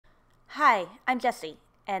Hi, I'm Jessie,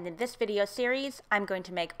 and in this video series, I'm going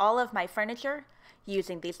to make all of my furniture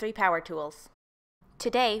using these three power tools.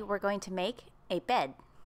 Today, we're going to make a bed.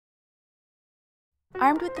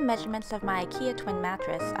 Armed with the measurements of my IKEA twin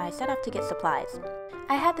mattress, I set off to get supplies.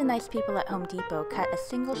 I had the nice people at Home Depot cut a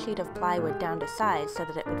single sheet of plywood down to size so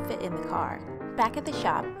that it would fit in the car. Back at the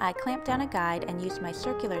shop, I clamped down a guide and used my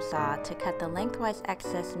circular saw to cut the lengthwise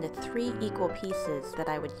excess into 3 equal pieces that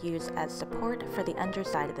I would use as support for the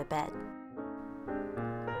underside of the bed.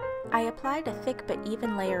 I applied a thick but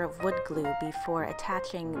even layer of wood glue before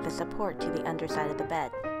attaching the support to the underside of the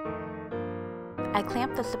bed. I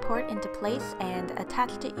clamped the support into place and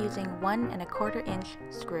attached it using 1 1/4 inch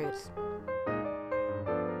screws.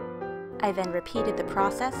 I then repeated the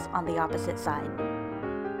process on the opposite side.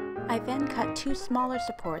 I then cut 2 smaller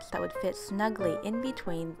supports that would fit snugly in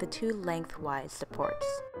between the 2 lengthwise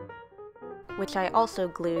supports, which I also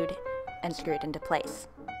glued and screwed into place.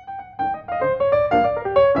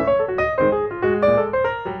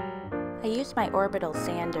 I used my orbital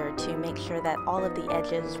sander to make sure that all of the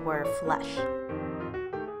edges were flush.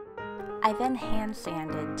 I then hand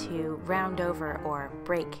sanded to round over or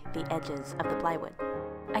break the edges of the plywood.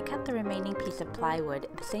 I cut the remaining piece of plywood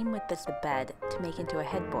the same width as the bed to make into a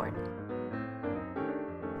headboard.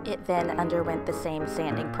 It then underwent the same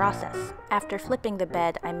sanding process. After flipping the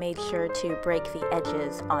bed, I made sure to break the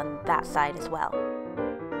edges on that side as well.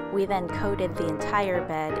 We then coated the entire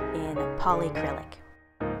bed in polyacrylic.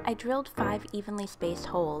 I drilled 5 evenly spaced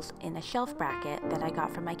holes in a shelf bracket that I got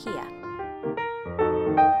from IKEA.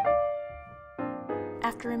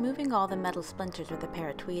 After removing all the metal splinters with a pair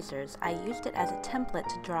of tweezers, I used it as a template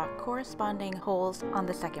to draw corresponding holes on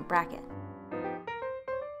the second bracket.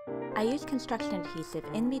 I used construction adhesive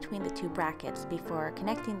in between the 2 brackets before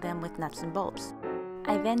connecting them with nuts and bolts.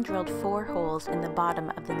 I then drilled 4 holes in the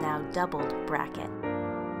bottom of the now doubled bracket.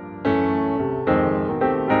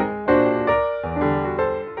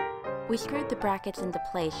 We screwed the brackets into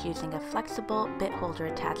place using a flexible bit holder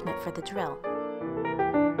attachment for the drill.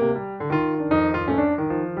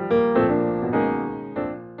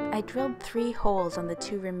 I drilled 3 holes on the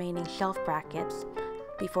 2 remaining shelf brackets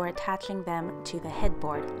before attaching them to the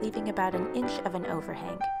headboard, leaving about 1 inch of an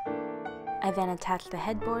overhang. I then attached the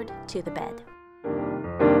headboard to the bed.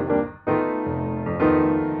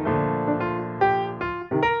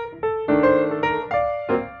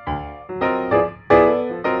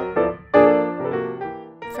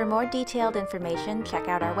 For more detailed information, check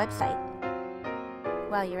out our website.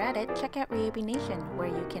 While you're at it, check out Ryobi Nation, where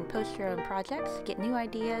you can post your own projects, get new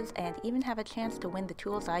ideas, and even have a chance to win the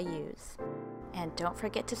tools I use. And don't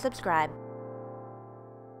forget to subscribe.